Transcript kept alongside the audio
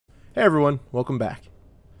Hey everyone, welcome back.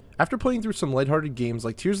 After playing through some lighthearted games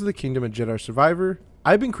like Tears of the Kingdom and Jedi Survivor,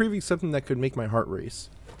 I've been craving something that could make my heart race.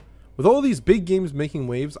 With all these big games making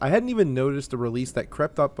waves, I hadn't even noticed a release that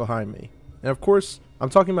crept up behind me. And of course, I'm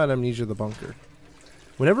talking about Amnesia the Bunker.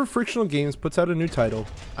 Whenever Frictional Games puts out a new title,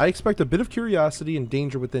 I expect a bit of curiosity and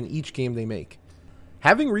danger within each game they make.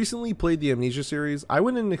 Having recently played the Amnesia series, I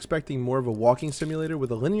went in expecting more of a walking simulator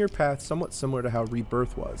with a linear path somewhat similar to how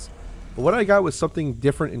Rebirth was. But what I got was something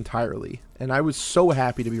different entirely, and I was so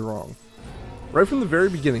happy to be wrong. Right from the very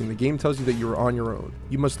beginning, the game tells you that you are on your own.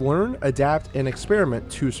 You must learn, adapt, and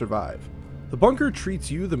experiment to survive. The bunker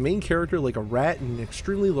treats you, the main character, like a rat in an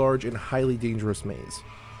extremely large and highly dangerous maze.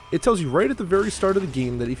 It tells you right at the very start of the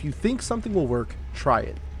game that if you think something will work, try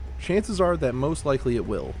it. Chances are that most likely it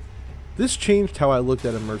will. This changed how I looked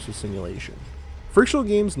at immersive simulation. Frictional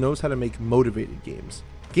Games knows how to make motivated games.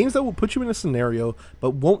 Games that will put you in a scenario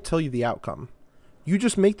but won't tell you the outcome. You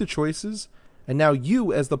just make the choices, and now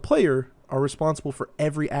you, as the player, are responsible for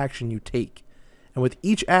every action you take. And with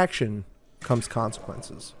each action comes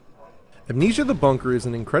consequences. Amnesia the Bunker is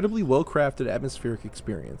an incredibly well-crafted atmospheric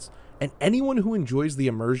experience, and anyone who enjoys the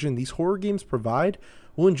immersion these horror games provide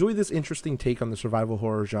will enjoy this interesting take on the survival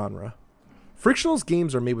horror genre. Frictional's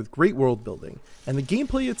games are made with great world building, and the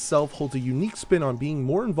gameplay itself holds a unique spin on being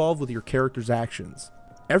more involved with your character's actions.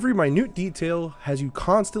 Every minute detail has you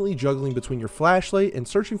constantly juggling between your flashlight and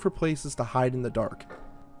searching for places to hide in the dark.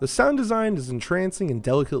 The sound design is entrancing and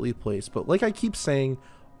delicately placed, but like I keep saying,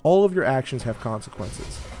 all of your actions have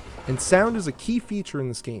consequences. And sound is a key feature in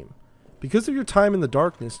this game. Because of your time in the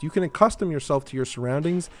darkness, you can accustom yourself to your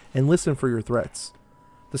surroundings and listen for your threats.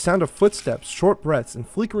 The sound of footsteps, short breaths, and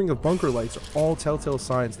flickering of bunker lights are all telltale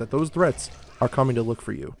signs that those threats are coming to look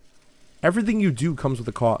for you. Everything you do comes with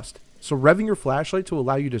a cost, so revving your flashlight to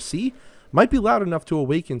allow you to see might be loud enough to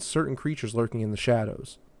awaken certain creatures lurking in the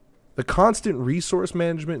shadows. The constant resource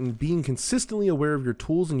management and being consistently aware of your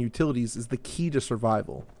tools and utilities is the key to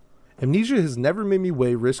survival. Amnesia has never made me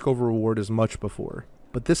weigh risk over reward as much before,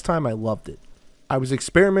 but this time I loved it. I was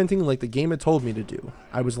experimenting like the game had told me to do.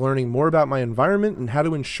 I was learning more about my environment and how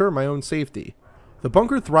to ensure my own safety. The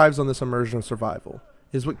bunker thrives on this immersion of survival.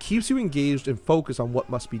 It is what keeps you engaged and focused on what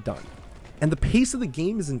must be done. And the pace of the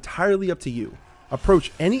game is entirely up to you.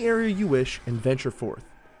 Approach any area you wish and venture forth.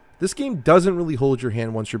 This game doesn't really hold your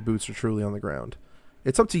hand once your boots are truly on the ground.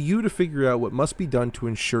 It's up to you to figure out what must be done to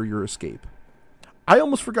ensure your escape. I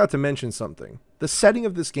almost forgot to mention something. The setting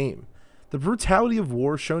of this game. The brutality of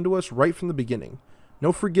war shown to us right from the beginning.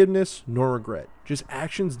 No forgiveness nor regret, just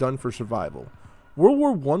actions done for survival. World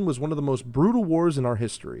War I was one of the most brutal wars in our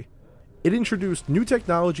history. It introduced new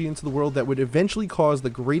technology into the world that would eventually cause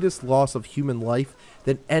the greatest loss of human life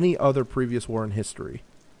than any other previous war in history.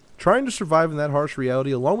 Trying to survive in that harsh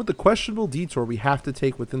reality, along with the questionable detour we have to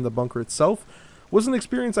take within the bunker itself, was an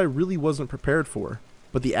experience I really wasn't prepared for.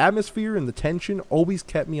 But the atmosphere and the tension always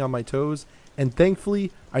kept me on my toes, and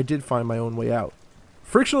thankfully, I did find my own way out.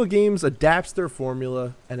 Frictional Games adapts their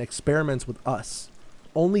formula and experiments with us.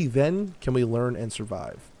 Only then can we learn and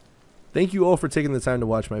survive. Thank you all for taking the time to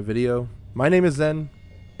watch my video. My name is Zen,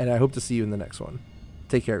 and I hope to see you in the next one.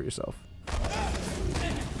 Take care of yourself.